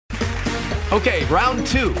Okay, round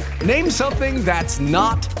two. Name something that's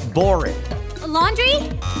not boring. A laundry?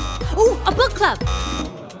 Ooh, a book club.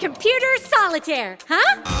 Computer solitaire,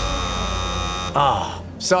 huh? Ah,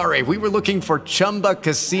 sorry, we were looking for Chumba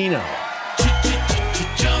Casino.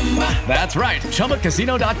 That's right,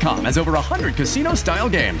 ChumbaCasino.com has over 100 casino-style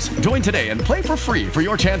games. Join today and play for free for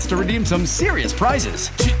your chance to redeem some serious prizes.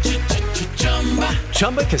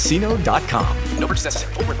 ChumbaCasino.com. No purchase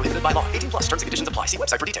necessary. Void where prohibited by law. 18 plus. Terms and conditions apply. See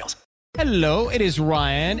website for details. Hello, it is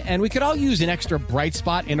Ryan, and we could all use an extra bright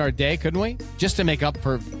spot in our day, couldn't we? Just to make up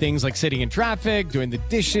for things like sitting in traffic, doing the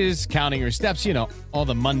dishes, counting your steps, you know, all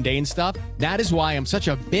the mundane stuff. That is why I'm such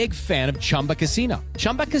a big fan of Chumba Casino.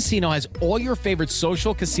 Chumba Casino has all your favorite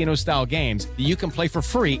social casino-style games that you can play for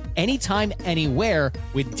free anytime, anywhere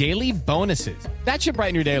with daily bonuses. That should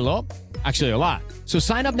brighten your day a little. Actually, a lot. So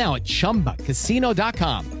sign up now at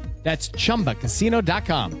ChumbaCasino.com. That's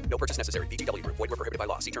ChumbaCasino.com. No purchase necessary. VGW Group. Void where prohibited by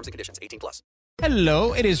law. See terms and conditions. 18 plus.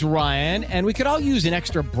 Hello, it is Ryan, and we could all use an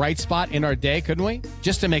extra bright spot in our day, couldn't we?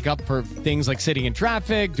 Just to make up for things like sitting in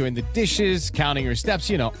traffic, doing the dishes, counting your steps,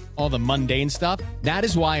 you know, all the mundane stuff. That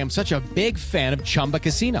is why I'm such a big fan of Chumba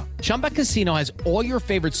Casino. Chumba Casino has all your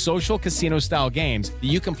favorite social casino-style games that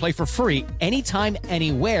you can play for free anytime,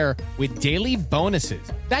 anywhere with daily bonuses.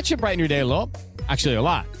 That should brighten your day a little. Actually, a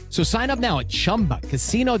lot. So sign up now at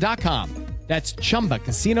ChumbaCasino.com. That's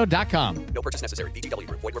ChumbaCasino.com. No purchase necessary. VGW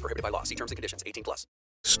Group. Void where prohibited by law. See terms and conditions. 18 plus.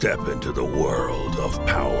 Step into the world of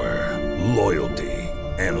power, loyalty,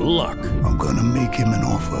 and luck. I'm gonna make him an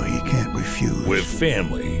offer he can't refuse. With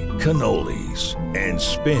family, cannolis, and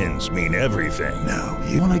spins mean everything. Now,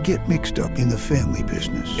 you wanna get mixed up in the family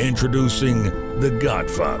business. Introducing The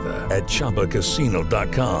Godfather at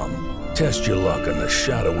ChumbaCasino.com. Test your luck in the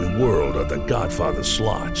shadowy world of The Godfather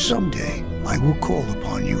slot. Someday, I will call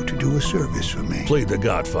upon you to do a service for me. Play The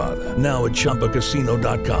Godfather, now at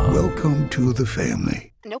ChumbaCasino.com. Welcome to the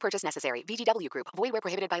family. No purchase necessary. VGW Group. Void where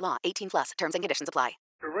prohibited by law. 18 plus. Terms and conditions apply.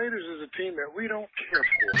 The Raiders is a team that we don't care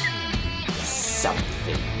for.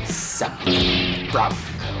 Something Bronco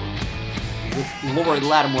with Lori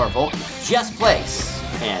Lattimore Volkman, Jess Place,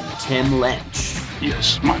 and Tim Lynch.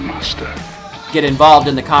 Yes, my master. Get involved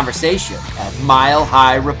in the conversation at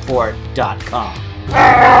milehighreport.com.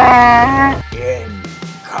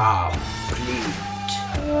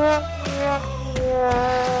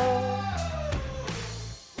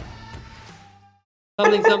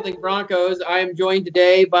 Something Broncos. I am joined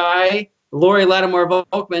today by Lori Lattimore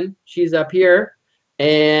Volkman. She's up here,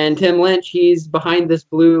 and Tim Lynch. He's behind this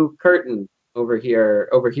blue curtain over here.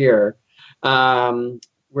 We're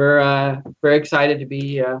very excited to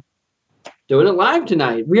be doing it live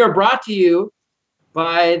tonight. We are brought to you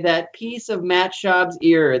by that piece of Matt Schaub's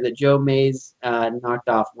ear that Joe Mays knocked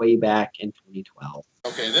off way back in 2012.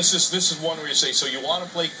 Okay, this is one where you say, so you want to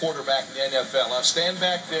play quarterback in the NFL. Now stand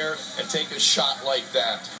back there and take a shot like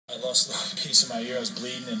that. I lost a piece of my ear. I was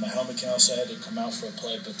bleeding, and my helmet counsel had to come out for a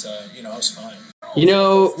play, but, I was fine. You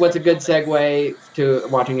know what's a good segue to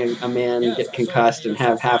watching a man get concussed and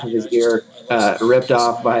have half of his ear ripped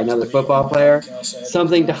off by another football player?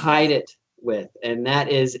 Something to hide it with, and that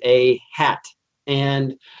is a hat.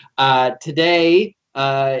 And today,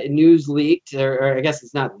 news leaked, or I guess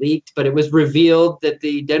it's not leaked, but it was revealed that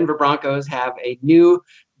the Denver Broncos have a new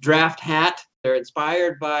draft hat. They're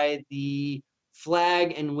inspired by the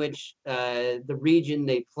flag in which the region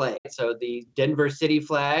they play. So the Denver City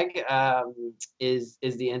flag is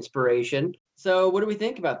the inspiration. So what do we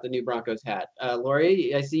think about the new Broncos hat?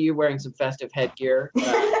 Lori, I see you wearing some festive headgear.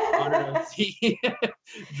 Honor of the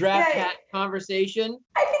draft hat conversation.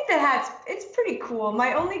 I think it's pretty cool.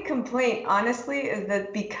 My only complaint, honestly, is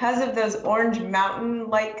that because of those orange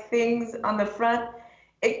mountain-like things on the front,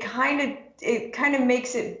 it kind of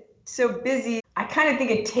makes it so busy. I kind of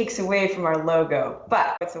think it takes away from our logo,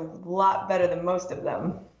 but it's a lot better than most of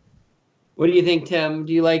them. What do you think, Tim?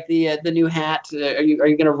 Do you like the new hat? Are you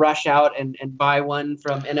going to rush out and buy one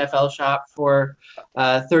from NFL Shop for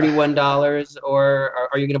 $31, or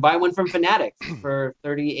are you going to buy one from Fanatics for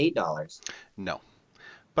 $38? No,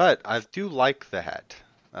 but I do like the hat.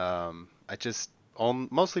 I just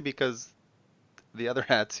mostly because the other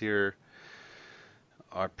hats here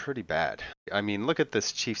are pretty bad. I mean, look at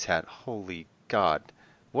this Chiefs hat. Holy God!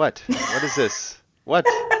 What is this? What?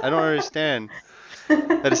 I don't understand.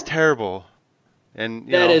 That is terrible. And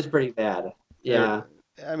that is pretty bad. Yeah.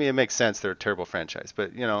 I mean, it makes sense. They're a terrible franchise,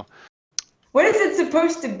 but What is it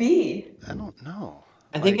supposed to be? I don't know.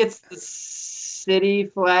 I think it's the city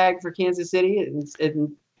flag for Kansas City.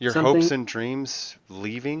 Your hopes and dreams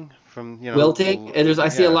leaving from wilting. And I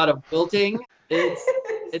see a lot of wilting.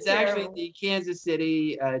 It's actually the Kansas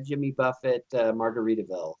City Jimmy Buffett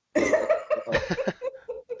Margaritaville.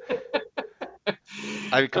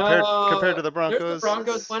 I compared to the Broncos. There's the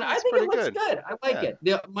Broncos one. I think it looks good. I like it.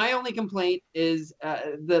 My only complaint is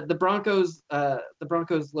the Broncos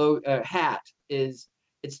hat is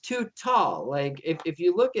it's too tall. Like if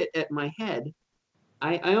you look at my head,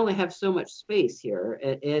 I only have so much space here,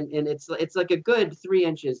 and it's like a good 3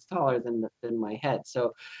 inches taller than my head.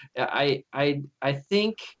 So I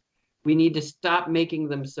think we need to stop making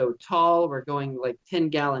them so tall. We're going like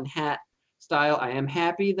 10-gallon hat style. I am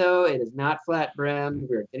happy though. It is not flat brim.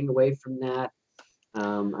 We're getting away from that.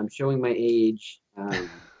 I'm showing my age.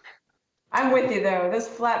 I'm with you though. This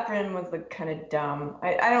flat brim was like kind of dumb.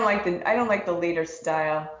 I don't like the later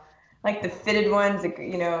style. Like the fitted ones that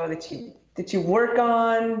that you work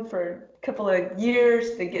on for a couple of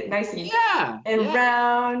years to get nice and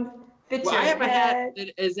round. Fit your I have head. a hat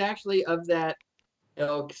that is actually of that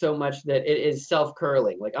ilk so much that it is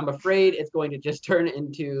self-curling. Like I'm afraid it's going to just turn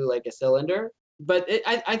into like a cylinder. But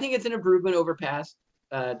I think it's an improvement over past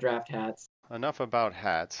draft hats. Enough about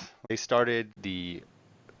hats. They started the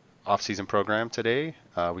off-season program today.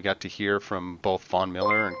 We got to hear from both Von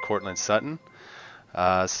Miller and Courtland Sutton.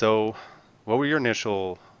 So what were your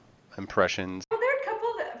initial impressions? Well, there are a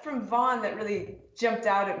couple from Vaughn that really jumped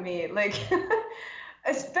out at me, like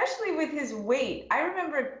especially with his weight. I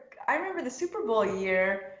remember the Super Bowl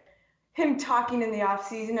year, him talking in the off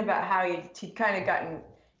season about how he'd kind of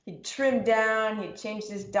he'd trimmed down, he'd changed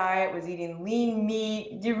his diet, was eating lean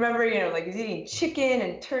meat. Do you remember, like he's eating chicken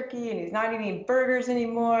and turkey and he's not eating burgers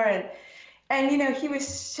anymore. And he was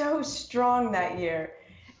so strong that year.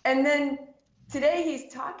 And then today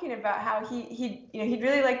he's talking about how he'd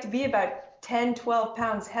really like to be about 10, 12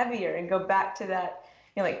 pounds heavier and go back to that,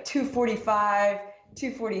 like 245,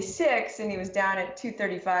 246, and he was down at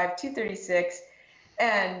 235, 236.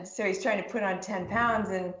 And so he's trying to put on 10 pounds.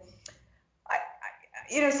 And,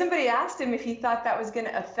 somebody asked him if he thought that was going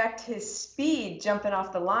to affect his speed jumping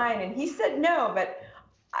off the line. And he said no, but,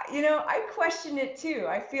 I question it too.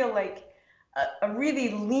 I feel like a really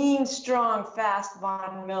lean, strong, fast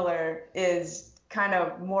Von Miller is kind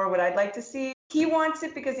of more what I'd like to see. He wants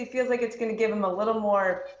it because he feels like it's going to give him a little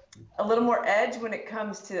more edge when it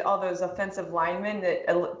comes to all those offensive linemen.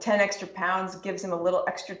 That 10 extra pounds gives him a little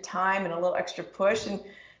extra time and a little extra push. And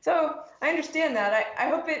so I understand that.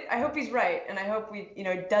 I hope he's right, and I hope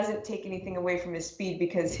it doesn't take anything away from his speed,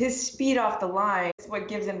 because his speed off the line is what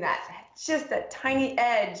gives him that tiny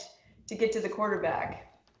edge to get to the quarterback.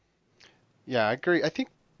 Yeah, I agree. I think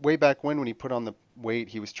way back when he put on the weight,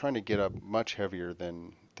 he was trying to get up much heavier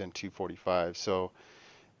than 245. So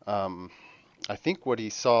I think what he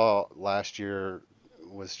saw last year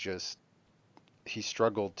was just he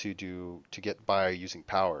struggled to get by using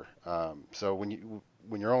power. So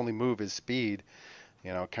when your only move is speed,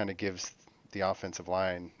 it kind of gives the offensive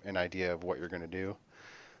line an idea of what you're going to do.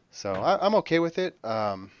 So I'm okay with it.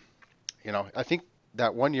 I think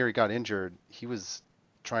that one year he got injured, he was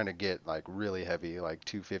trying to get like really heavy, like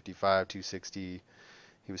 255, 260.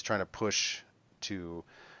 He was trying to push to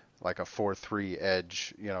like a 4-3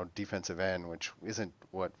 edge, defensive end, which isn't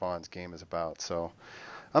what Vaughn's game is about. So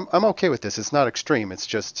I'm okay with this. It's not extreme. It's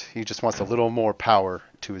just he just wants a little more power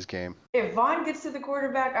to his game. If Vaughn gets to the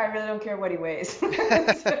quarterback, I really don't care what he weighs.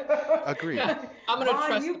 Agreed. I'm gonna Vaughn,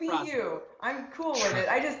 trust you the be process. you. I'm cool with it.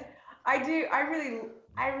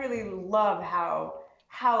 I really love how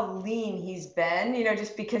lean he's been,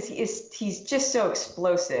 just because he's just so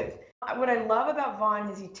explosive. What I love about Vaughn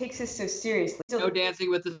is he takes this so seriously. No Dancing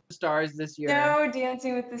with the Stars this year. No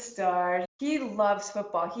Dancing with the Stars. He loves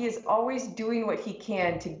football. He is always doing what he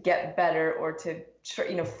can to get better or to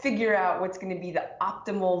figure out what's going to be the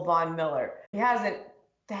optimal Von Miller. He hasn't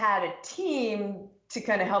had a team to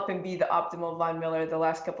kind of help him be the optimal Von Miller the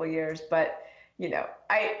last couple of years, but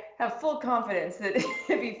I have full confidence that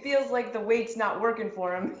if he feels like the weight's not working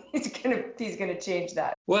for him, he's gonna change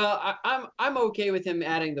that. Well, I'm okay with him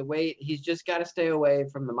adding the weight. He's just got to stay away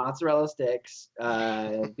from the mozzarella sticks.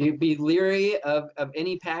 Be leery of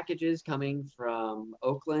any packages coming from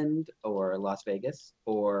Oakland or Las Vegas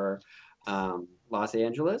or Los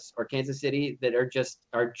Angeles or Kansas City that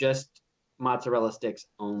are just mozzarella sticks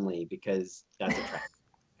only, because that's a trap.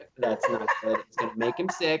 That's not good. It's going to make him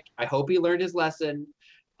sick. I hope he learned his lesson.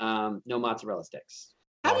 No mozzarella sticks.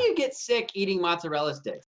 How do you get sick eating mozzarella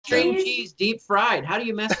sticks? String cheese deep fried. How do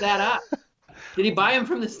you mess that up? Did he buy them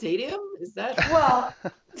from the stadium? Is that? Well,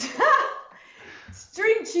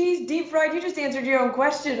 string cheese deep fried. You just answered your own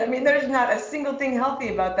question. I mean, there's not a single thing healthy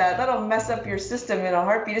about that. That'll mess up your system in a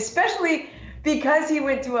heartbeat, especially because he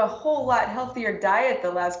went to a whole lot healthier diet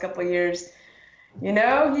the last couple of years.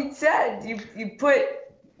 He said you put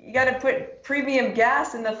you got to put premium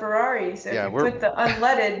gas in the Ferrari. So if you put the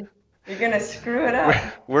unleaded, you're gonna screw it up.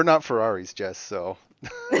 We're not Ferraris, Jess, so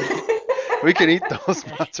we can eat those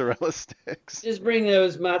mozzarella sticks. Just bring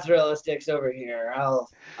those mozzarella sticks over here. I'll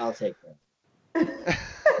take them.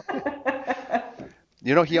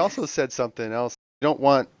 He also said something else. You don't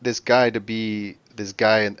want this guy to be this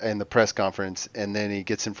guy in the press conference, and then he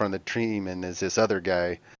gets in front of the team and is this other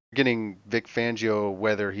guy. Getting Vic Fangio,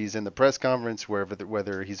 whether he's in the press conference,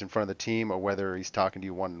 whether he's in front of the team, or whether he's talking to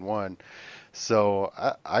you one-on-one. So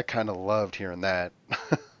I kind of loved hearing that.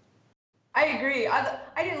 I agree. I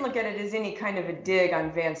didn't look at it as any kind of a dig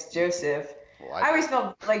on Vance Joseph. Well, I always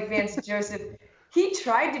felt like Vance Joseph, he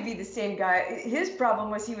tried to be the same guy. His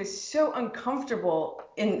problem was he was so uncomfortable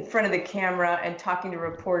in front of the camera and talking to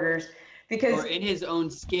reporters. Or in his own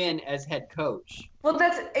skin as head coach. Well,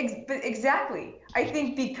 that's exactly. I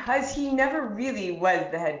think because he never really was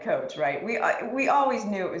the head coach, right? We always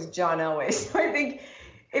knew it was John Elway. So I think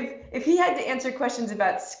if he had to answer questions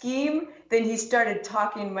about scheme, then he started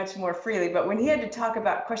talking much more freely. But when he had to talk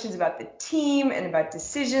about questions about the team and about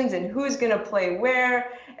decisions and who's going to play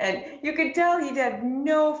where, and you could tell he'd have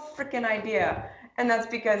no freaking idea. And that's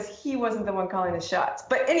because he wasn't the one calling the shots.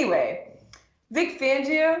 But anyway, Vic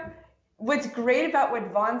Fangio, what's great about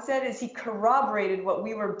what Vaughn said is he corroborated what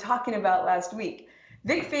we were talking about last week.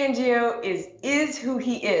 Vic Fangio is who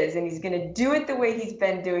he is, and he's going to do it the way he's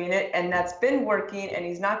been doing it, and that's been working, and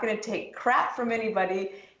he's not going to take crap from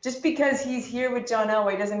anybody. Just because he's here with John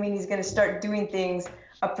Elway doesn't mean he's going to start doing things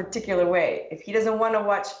a particular way. If he doesn't want to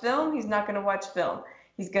watch film, he's not going to watch film.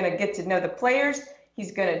 He's going to get to know the players.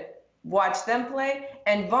 He's going to watch them play.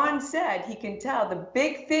 And Vaughn said he can tell the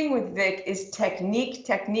big thing with Vic is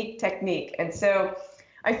technique. And so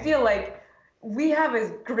I feel like we have a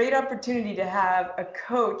great opportunity to have a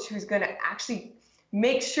coach who's going to actually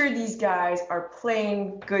make sure these guys are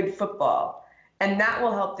playing good football. And that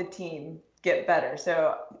will help the team get better.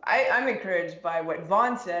 So I'm encouraged by what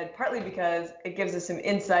Vaughn said, partly because it gives us some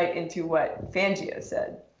insight into what Fangio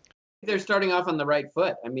said. They're starting off on the right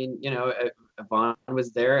foot. I mean, Vaughn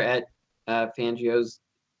was there at Fangio's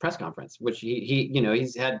press conference, which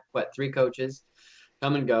he's had 3 coaches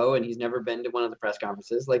come and go, and he's never been to one of the press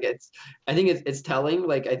conferences. I think it's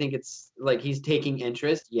telling. I think it's like he's taking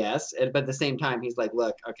interest, yes, but at the same time he's like,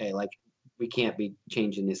 look, okay, we can't be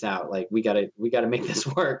changing this out. We gotta make this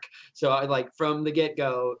work. So from the get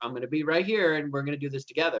go, I'm gonna be right here, and we're gonna do this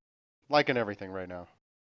together. Liking everything right now.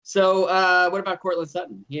 So what about Courtland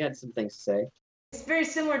Sutton? He had some things to say. It's very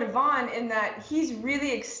similar to Vaughn in that he's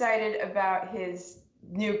really excited about his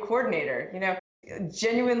new coordinator,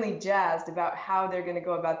 genuinely jazzed about how they're going to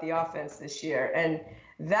go about the offense this year. And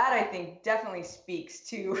that, I think, definitely speaks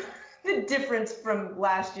to the difference from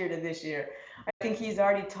last year to this year. I think he's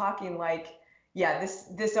already talking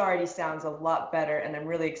this already sounds a lot better, and I'm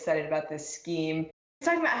really excited about this scheme. He's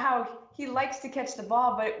talking about how he likes to catch the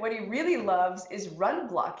ball, but what he really loves is run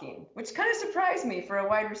blocking, which kind of surprised me for a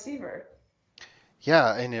wide receiver.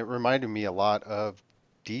 Yeah, and it reminded me a lot of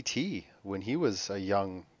DT when he was a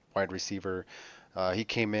young wide receiver. He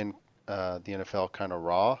came in the NFL kind of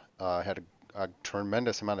raw, had a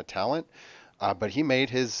tremendous amount of talent, but he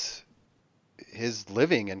made his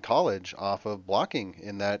living in college off of blocking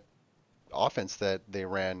in that offense that they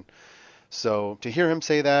ran. So to hear him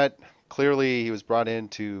say that, clearly he was brought in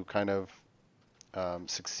to kind of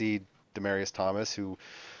succeed Demaryius Thomas, who,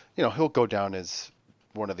 he'll go down as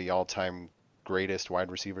one of the all-time greatest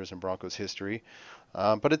wide receivers in Broncos history.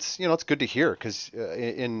 But it's good to hear, because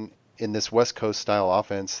in this West Coast style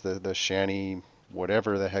offense, the Shanny,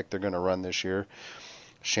 whatever the heck they're going to run this year,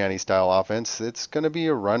 Shanny style offense, it's going to be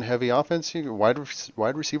a run heavy offense. Wide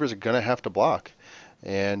receivers are going to have to block,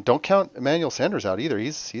 and don't count Emmanuel Sanders out either.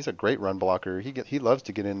 He's a great run blocker. He loves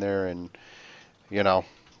to get in there and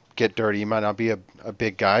get dirty. He might not be a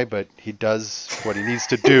big guy, but he does what he needs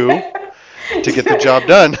to do to get the job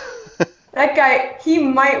done. That guy, he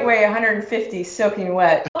might weigh 150 soaking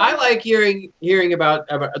wet. I like hearing about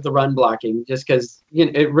the run blocking just because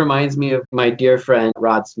it reminds me of my dear friend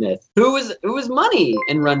Rod Smith, who was money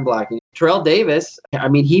in run blocking. Terrell Davis, I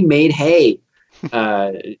mean, he made hay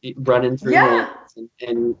running through lanes,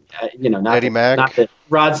 and not that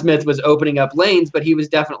Rod Smith was opening up lanes, but he was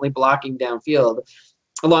definitely blocking downfield.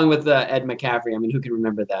 Along with Ed McCaffrey. I mean, who can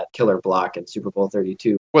remember that killer block in Super Bowl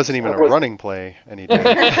 32? Wasn't even a running play, and he did.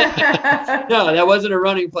 No, that wasn't a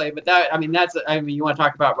running play, but you want to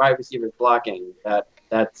talk about wide receivers blocking,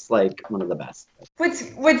 that's like one of the best.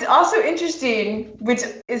 What's also interesting, which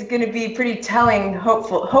is going to be pretty telling,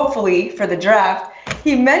 hopefully for the draft,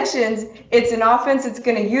 he mentions it's an offense that's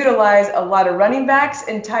going to utilize a lot of running backs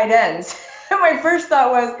and tight ends. my first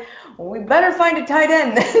thought was, well, we better find a tight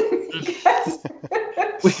end then.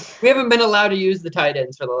 We haven't been allowed to use the tight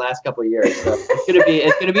ends for the last couple of years, so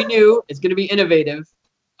it's gonna be new. It's gonna be innovative.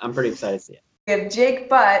 I'm pretty excited to see it. We have Jake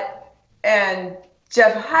Butt and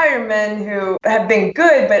Jeff Hireman, who have been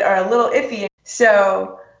good but are a little iffy.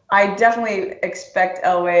 So I definitely expect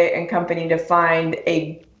Elway and company to find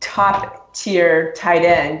a top tier tight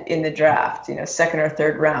end in the draft. Second or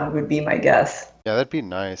third round would be my guess. Yeah, that'd be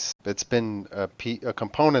nice. It's been a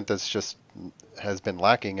component that's just has been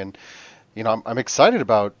lacking, and I'm excited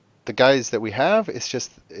about the guys that we have. It's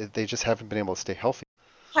just they just haven't been able to stay healthy.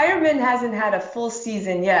 Hireman hasn't had a full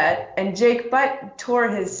season yet, and Jake Butt tore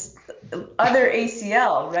his other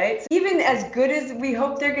ACL, right? So even as good as we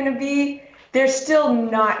hope they're going to be, they're still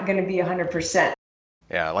not going to be 100%.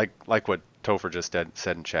 Yeah, like what Topher just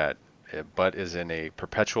said in chat. Butt is in a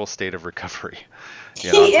perpetual state of recovery.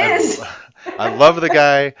 He is. I love the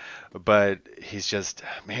guy, but he's just,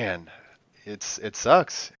 man, it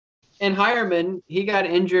sucks. And Hireman, he got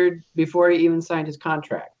injured before he even signed his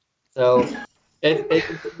contract. So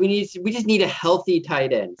we just need a healthy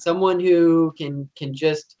tight end, someone who can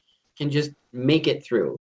just make it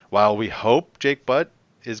through. While we hope Jake Butt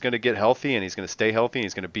is going to get healthy and he's going to stay healthy and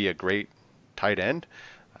he's going to be a great tight end,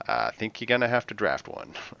 I think you're going to have to draft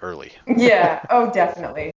one early. Yeah. Oh,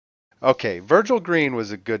 definitely. Okay. Virgil Green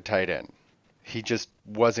was a good tight end. He just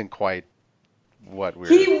wasn't quite what we were.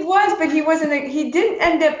 He was, but he wasn't. He didn't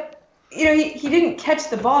end up. He didn't catch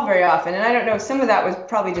the ball very often, and I don't know. Some of that was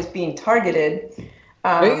probably just being targeted.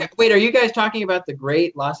 Wait, are you guys talking about the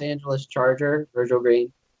great Los Angeles Charger, Virgil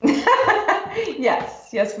Green?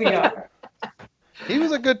 Yes, we are. He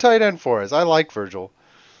was a good tight end for us. I like Virgil.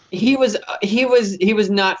 He was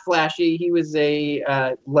not flashy. He was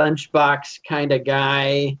a lunchbox kind of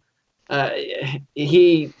guy.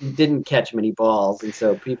 He didn't catch many balls, and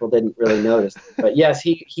so people didn't really notice. But yes,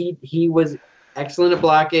 he was excellent at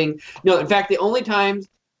blocking. No, in fact, the only times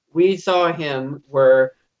we saw him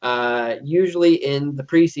were usually in the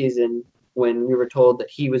preseason when we were told that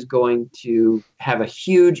he was going to have a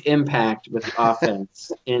huge impact with the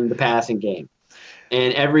offense in the passing game.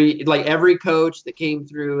 And every coach that came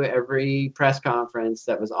through every press conference,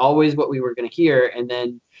 that was always what we were going to hear. And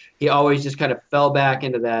then he always just kind of fell back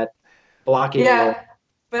into that blocking. Yeah,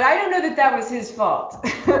 but I don't know that was his fault.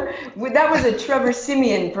 That was a Trevor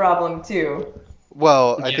Siemian problem too.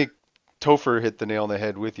 Well, I think Topher hit the nail on the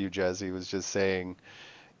head with you, Jez. He was just saying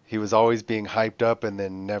he was always being hyped up and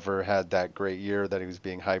then never had that great year that he was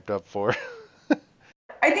being hyped up for.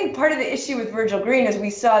 I think part of the issue with Virgil Green is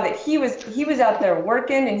we saw that he was out there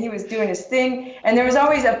working and he was doing his thing, and there was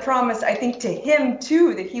always a promise, I think, to him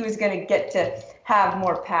too, that he was going to get to have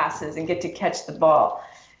more passes and get to catch the ball.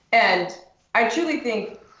 And I truly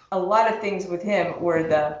think a lot of things with him were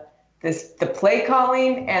the play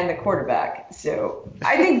calling and the quarterback. So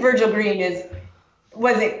I think Virgil Green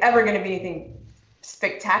wasn't ever going to be anything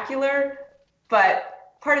spectacular, but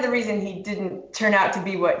part of the reason he didn't turn out to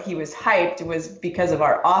be what he was hyped was because of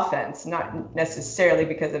our offense, not necessarily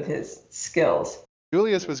because of his skills.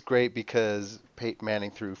 Julius was great because Peyton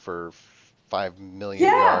Manning threw for 5 million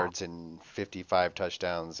yards and 55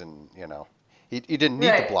 touchdowns, and he didn't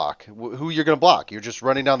need the block. Who you're going to block? You're just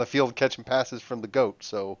running down the field catching passes from the GOAT,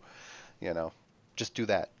 so just do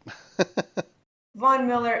that. Von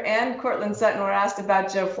Miller and Courtland Sutton were asked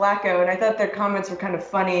about Joe Flacco, and I thought their comments were kind of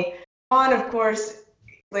funny. Von, of course,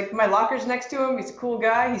 my locker's next to him. He's a cool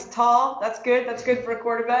guy. He's tall. That's good. That's good for a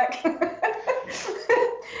quarterback. And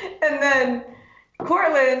then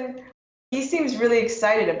Courtland, he seems really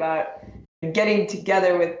excited about getting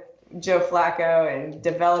together with Joe Flacco and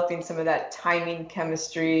developing some of that timing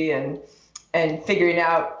chemistry and figuring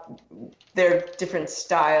out their different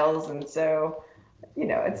styles. And so,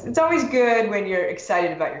 it's always good when you're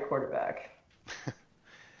excited about your quarterback.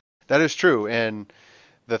 That is true. And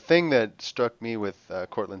the thing that struck me with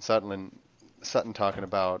Courtland Sutton talking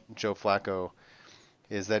about Joe Flacco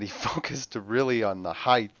is that he focused really on the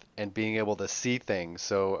height and being able to see things.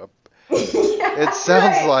 So it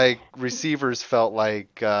sounds like receivers felt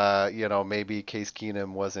like, maybe Case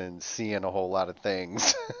Keenum wasn't seeing a whole lot of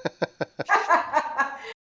things.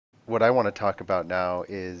 What I want to talk about now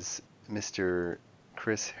is Mr.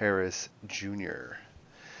 Chris Harris Jr.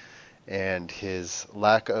 and his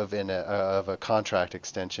lack of a contract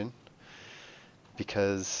extension,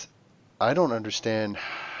 because I don't understand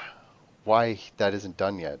why that isn't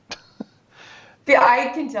done yet. Yeah, I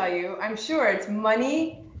can tell you. I'm sure it's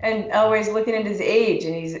money, and Elway's looking at his age,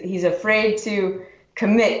 and he's afraid to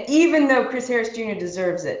commit, even though Chris Harris Jr.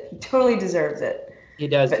 deserves it. He totally deserves it. He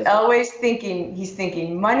does. But Elway's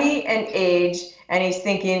thinking money and age, and he's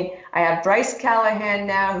thinking, I have Bryce Callahan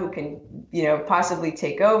now who can, possibly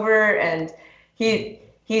take over, and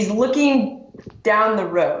he's looking down the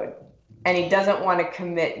road, and he doesn't want to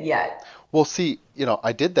commit yet. Well, see,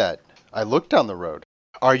 I did that. I looked down the road.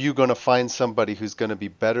 Are you going to find somebody who's going to be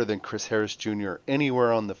better than Chris Harris Jr.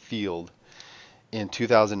 anywhere on the field in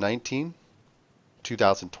 2019,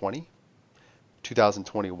 2020,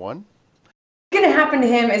 2021? What's going to happen to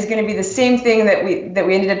him is going to be the same thing that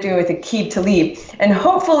we ended up doing with Aqib Talib. And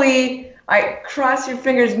hopefully, I cross your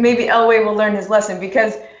fingers, maybe Elway will learn his lesson,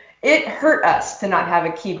 because it hurt us to not have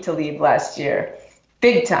Aqib Talib last year,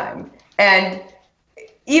 big time. And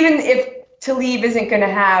even if Talib isn't going to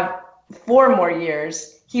have 4 more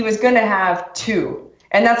years, he was going to have 2.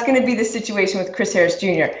 And that's going to be the situation with Chris Harris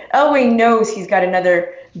Jr. Elway knows he's got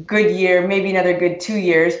another good year, maybe another good 2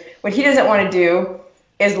 years. What he doesn't want to do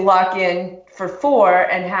is lock in for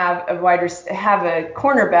 4 and have a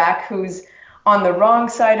cornerback who's on the wrong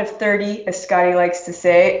side of 30, as Scotty likes to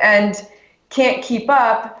say, and can't keep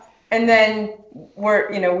up. And then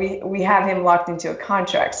we have him locked into a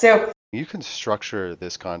contract. So you can structure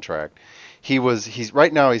this contract. He's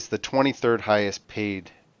right now he's the 23rd highest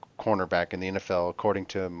paid cornerback in the NFL, according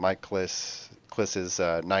to Mike Kliss's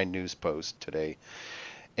 9 News post today.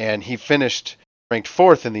 And he finished ranked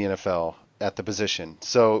 4th in the NFL at the position.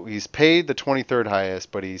 So he's paid the 23rd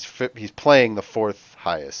highest, but he's playing the 4th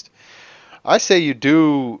highest. I say you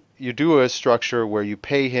do a structure where you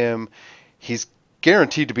pay him. He's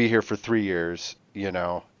guaranteed to be here for 3 years. You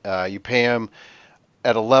pay him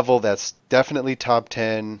at a level that's definitely top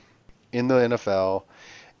 10 in the NFL,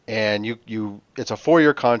 and it's a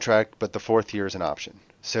 4-year contract, but the 4th year is an option.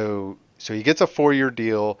 So he gets a 4-year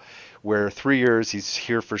deal where 3 years he's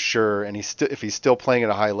here for sure, and if he's still playing at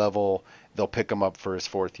a high level, they'll pick him up for his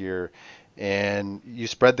 4th year. And you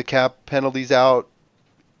spread the cap penalties out,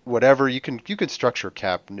 whatever you can structure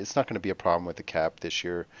cap, and it's not going to be a problem with the cap this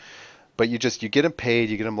year. But you get him paid,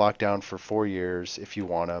 you get him locked down for 4 years if you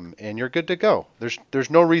want him, and you're good to go. There's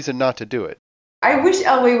no reason not to do it. I wish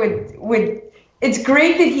Elway would. It's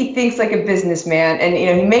great that he thinks like a businessman, and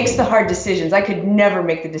he makes the hard decisions. I could never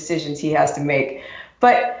make the decisions he has to make,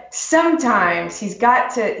 but sometimes he's got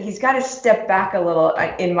to step back a little,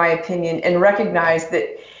 in my opinion, and recognize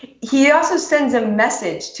that he also sends a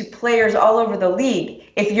message to players all over the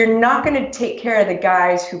league. If you're not going to take care of the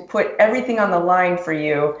guys who put everything on the line for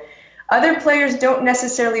you, other players don't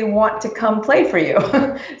necessarily want to come play for you.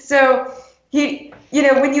 So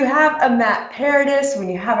when you have a Matt Paradis, when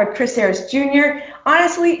you have a Chris Harris Jr.,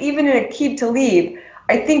 honestly, even in Aqib Talib,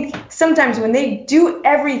 I think sometimes when they do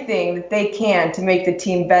everything that they can to make the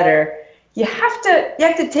team better, you have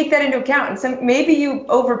to take that into account. And maybe you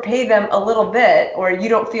overpay them a little bit, or you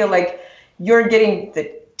don't feel like you're getting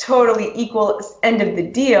the totally equal end of the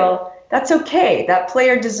deal. That's okay. That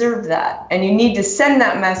player deserved that. And you need to send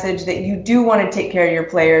that message that you do want to take care of your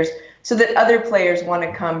players so that other players want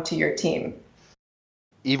to come to your team.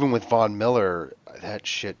 Even with Von Miller, that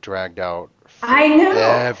shit dragged out I know.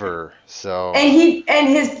 Forever. So. And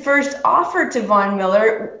his first offer to Von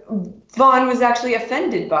Miller, Von was actually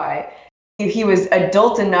offended by. He was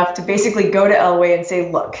adult enough to basically go to Elway and say,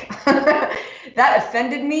 "Look, that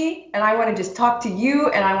offended me, and I want to just talk to you,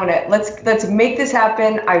 and I want to let's make this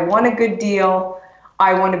happen. I want a good deal.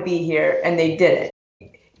 I want to be here," and they did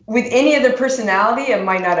it. With any other personality, it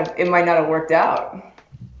might not have worked out.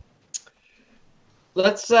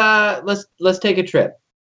 Let's take a trip.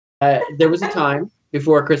 There was a time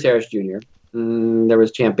before Chris Harris Jr. There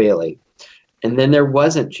was Champ Bailey, and then there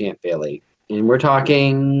wasn't Champ Bailey, and we're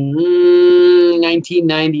talking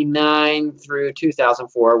 1999 through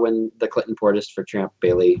 2004 when the Clinton Portis for Champ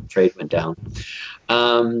Bailey trade went down.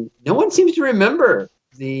 No one seems to remember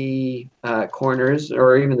the corners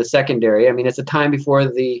or even the secondary. I mean, it's a time before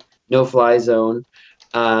the no-fly zone.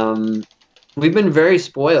 We've been very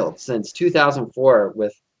spoiled since 2004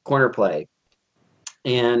 with corner play.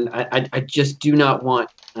 And I just do not want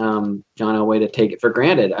John Elway to take it for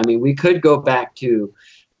granted. I mean, we could go back to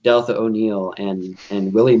Deltha O'Neal and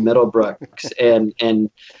Willie Middlebrooks and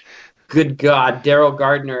good God, Daryl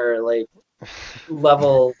Gardner, like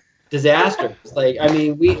level disasters. Like, I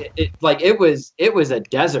mean, it was a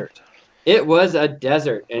desert. It was a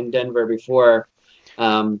desert in Denver before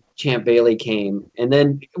Champ Bailey came. And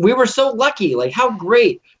then we were so lucky. Like, how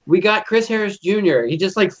great. We got Chris Harris Jr. He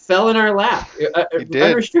just like fell in our lap.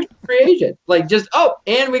 Unrestricted free agent. Like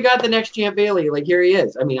and we got the next Champ Bailey. Like, here he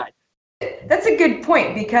is. I mean, that's a good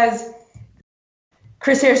point because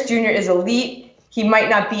Chris Harris Jr. is elite. He might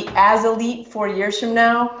not be as elite 4 years from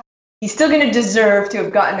now, he's still going to deserve to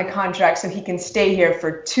have gotten a contract so he can stay here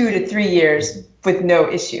for 2 to 3 years with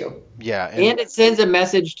no issue. Yeah. And it sends a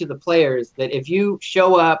message to the players that if you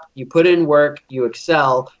show up, you put in work, you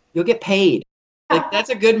excel, you'll get paid. Like, that's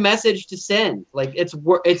a good message to send. Like, it's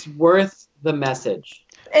worth the message.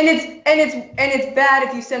 And it's bad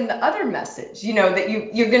if you send the other message,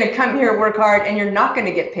 that you're going to come here, work hard, and you're not going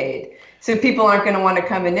to get paid. So people aren't going to want to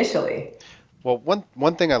come initially. Well,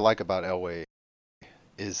 one thing I like about Elway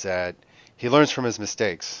is that he learns from his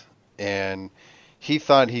mistakes, and he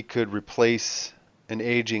thought he could replace an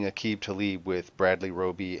aging Aqib Talib with Bradley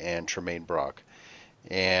Roby and Tremaine Brock.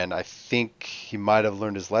 And I think he might have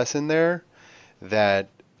learned his lesson there. That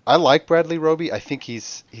I like Bradley Roby. I think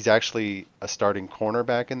he's actually a starting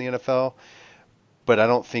cornerback in the NFL, but I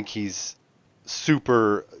don't think he's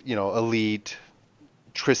super, elite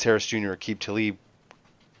Chris Harris Jr. Aqib Talib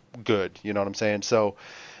good. You know what I'm saying? So,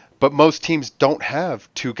 but most teams don't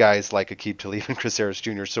have two guys like Aqib Talib and Chris Harris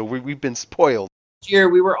Jr. So we've been spoiled. This year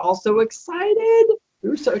we were all so excited. We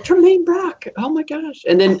were so Tremaine Brock. Oh my gosh!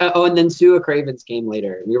 And then Sua Cravens came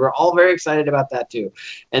later. We were all very excited about that too.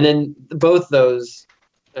 And then both those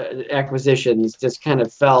acquisitions just kind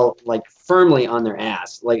of fell like firmly on their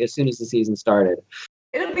ass, like as soon as the season started.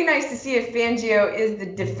 It'll be nice to see if Fangio is the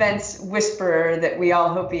defense whisperer that we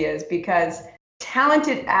all hope he is, because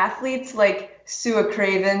talented athletes like Sua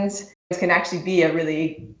Cravens can actually be a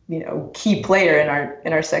really key player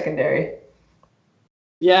in our secondary.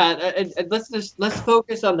 Yeah, let's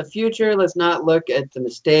focus on the future. Let's not look at the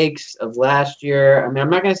mistakes of last year. I mean,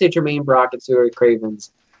 I'm not going to say Tremaine Brock and Sua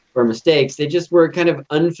Cravens were mistakes. They just were kind of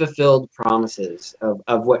unfulfilled promises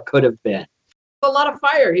of what could have been. A lot of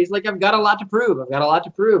fire. He's like, I've got a lot to prove.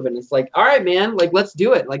 And it's like, all right, man, like, let's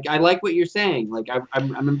do it. Like, I like what you're saying. Like,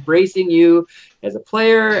 I'm embracing you as a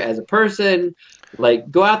player, as a person.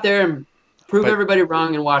 Like, go out there and prove everybody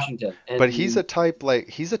wrong in Washington. But he's a type like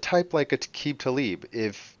Aqib Talib.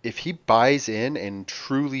 If he buys in and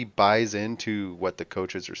truly buys into what the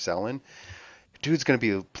coaches are selling, dude's going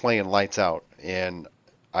to be playing lights out. And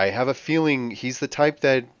I have a feeling he's the type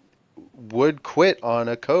that would quit on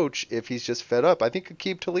a coach if he's just fed up. I think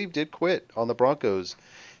Aqib Talib did quit on the Broncos,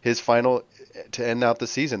 his final to end out the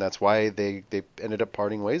season. That's why they ended up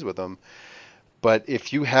parting ways with him. But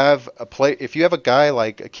if you have a guy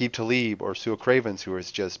like Aqib Talib or Sua Cravens who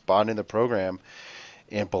is just bought in the program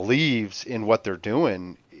and believes in what they're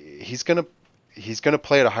doing, he's gonna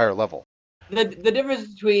play at a higher level. The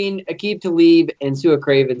difference between Aqib Talib and Sua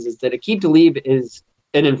Cravens is that Aqib Talib is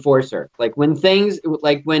an enforcer. Like when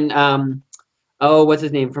what's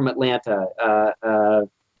his name from Atlanta?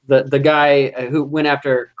 The guy who went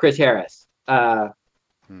after Chris Harris.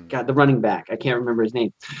 God, the running back. I can't remember his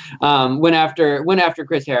name. Went after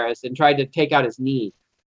Chris Harris and tried to take out his knee.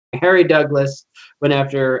 Harry Douglas went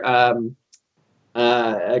after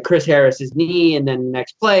Chris Harris's knee, and then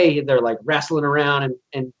next play they're like wrestling around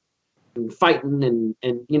and fighting,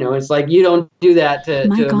 and it's like you don't do that to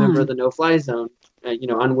a member of the no-fly zone.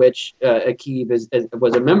 On which Aqib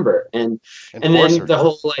was a member, and then the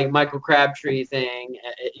whole like Michael Crabtree thing.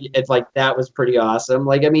 It's like that was pretty awesome.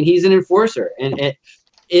 Like, I mean, he's an enforcer, and it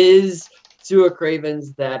is Sua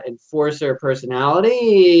Cravens that enforcer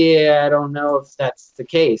personality. I don't know if that's the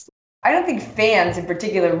case. I don't think fans in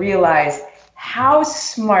particular realize how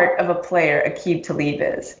smart of a player Aqib Talib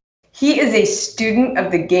is. He is a student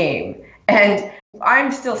of the game, and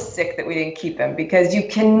I'm still sick that we didn't keep him, because you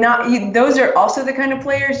cannot. Those are also the kind of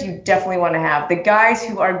players you definitely want to have. The guys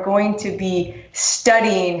who are going to be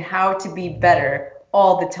studying how to be better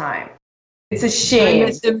all the time. It's a shame. I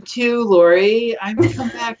miss him too, Lori. I mean, come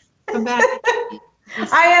back.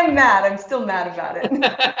 I am mad. I'm still mad about it.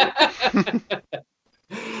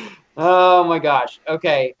 Oh my gosh.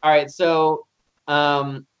 Okay. All right. So,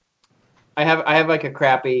 I have like a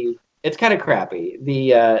crappy. It's kind of crappy,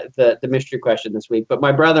 the mystery question this week. But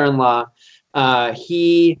my brother-in-law,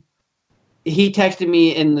 he texted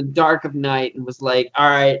me in the dark of night and was like, "All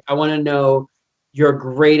right, I want to know your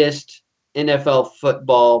greatest NFL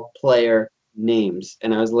football player names."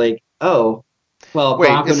 And I was like, "Oh, well." Wait,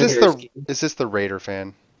 is this the Raider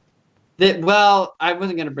fan? Well, I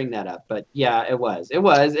wasn't going to bring that up, but yeah, it was.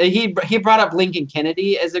 He brought up Lincoln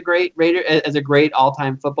Kennedy as a great Raider, as a great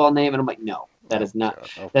all-time football name, and I'm like, no. That is not.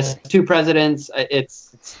 Okay. That's two presidents.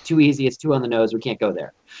 It's too easy. It's too on the nose. We can't go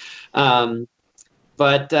there.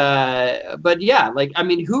 But yeah, like, I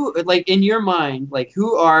mean, who, like, in your mind, like,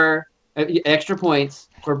 who are extra points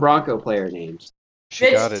for Bronco player names?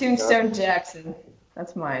 Rich Tombstone Jackson.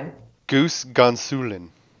 That's mine. Goose Gonsoulin.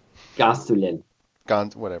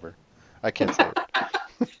 Whatever. I can't say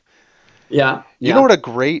it. Yeah. You know what a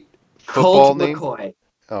great football name? McCoy.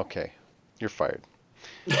 Okay, you're fired.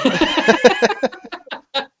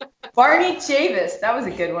 Barney Chavis, that was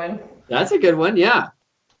a good one. That's a good one, yeah.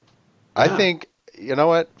 I think, you know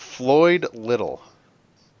what? Floyd Little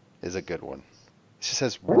is a good one. It just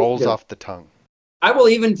says rolls off the tongue. I will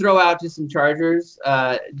even throw out to some Chargers.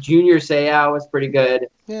 Junior Seau was pretty good.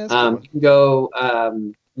 Yeah, you can go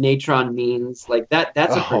Natron Means. Like that.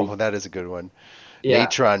 That is a good one. Yeah.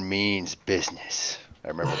 Natron Means business. I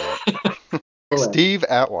remember that. Steve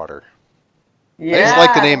Atwater. Yeah, I just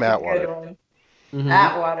like the name Atwater.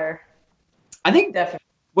 Atwater. I think definitely.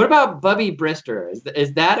 What about Bubby Brister?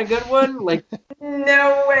 Is that a good one? Like,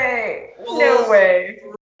 no way. No way.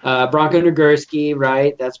 Bronco Nagurski,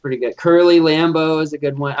 right? That's pretty good. Curly Lambeau is a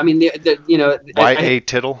good one. I mean, Y.A.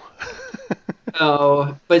 Tittle.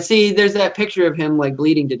 Oh, but see, there's that picture of him like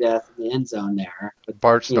bleeding to death in the end zone there.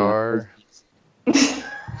 Bart Starr.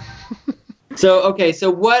 So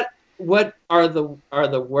what are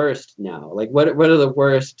the worst now? Like what are the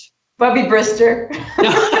worst? Bubby Brister.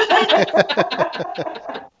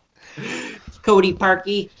 Cody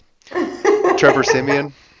Parkey. Trevor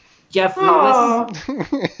Siemian. Jeff Lewis.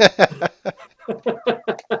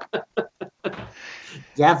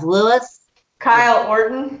 Jeff Lewis. Kyle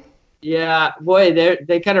Orton. Yeah, boy,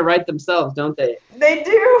 they kind of write themselves, don't they? They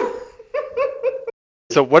do.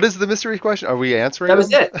 So what is the mystery question? Are we answering? That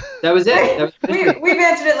was it. We've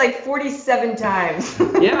answered it like 47 times.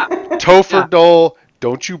 Yeah. Topher Dole,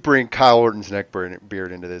 don't you bring Kyle Orton's neck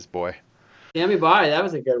beard into this, boy. Sammy Bye, that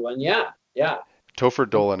was a good one. Yeah. Topher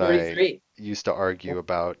Dole and 33. I used to argue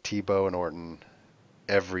about Tebow and Orton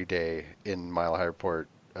every day in Mile High Report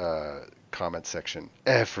comment section.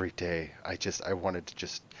 Every day. I wanted to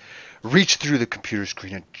just reach through the computer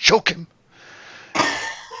screen and choke him.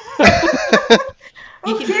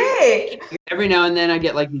 Okay. Every now and then I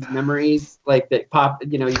get like these memories like that pop,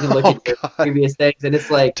 you can look at your previous things and it's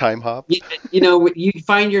like time hop. You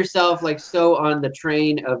find yourself like so on the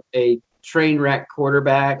train of a train wreck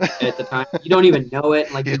quarterback at the time. You don't even know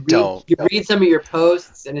it. Like you read some of your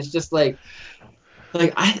posts and it's just like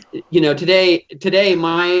today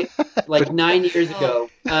my like 9 years ago,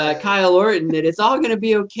 Kyle Orton that it's all gonna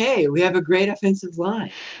be okay. We have a great offensive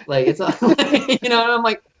line. Like it's all, and I'm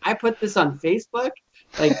like, I put this on Facebook.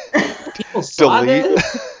 Like people saw this.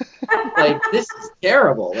 Like this is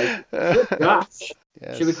terrible. Like good gosh.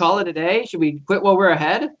 Yes. Should we call it a day? Should we quit while we're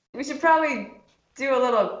ahead? We should probably do a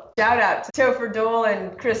little shout out to Topher Dole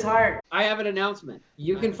and Chris Hart. I have an announcement.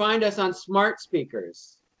 You can find us on smart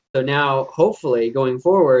speakers. So now, hopefully, going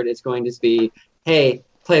forward, it's going to be, hey,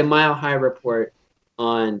 play Mile High Report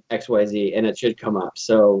on XYZ, and it should come up.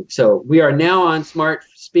 So we are now on smart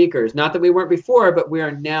speakers. Not that we weren't before, but we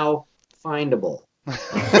are now findable.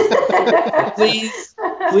 Please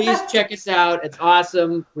check us out. It's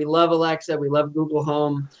awesome. We love Alexa. We love Google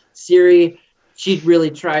Home. Siri, she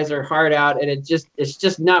really tries her heart out, and it's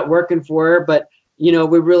just not working for her. But we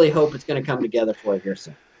really hope it's going to come together for her here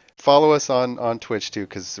soon. Follow us on Twitch too,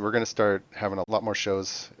 because we're going to start having a lot more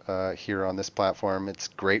shows here on this platform. It's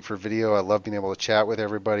great for video. I love being able to chat with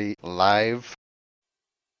everybody live.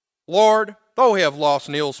 Lord, though we have lost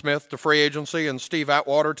Neil Smith to free agency and Steve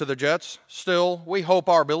Atwater to the Jets, still, we hope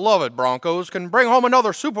our beloved Broncos can bring home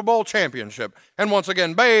another Super Bowl championship and once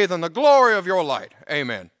again bathe in the glory of your light.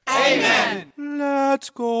 Amen. Amen.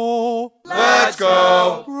 Let's go. Let's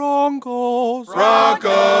go. Broncos.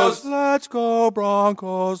 Broncos. Let's go,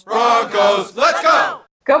 Broncos. Broncos. Let's go.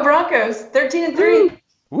 Go Broncos. 13-3.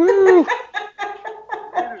 Woo. This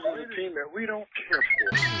is a team that we don't care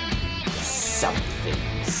for. Something.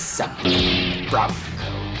 Bronco.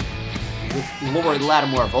 With Lori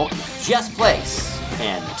Lattimore Volkman, Jess Place,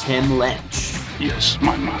 and Tim Lynch. Yes,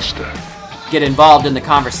 my master. Get involved in the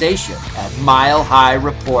conversation at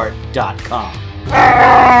milehighreport.com.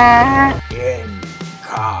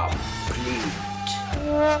 Incomplete.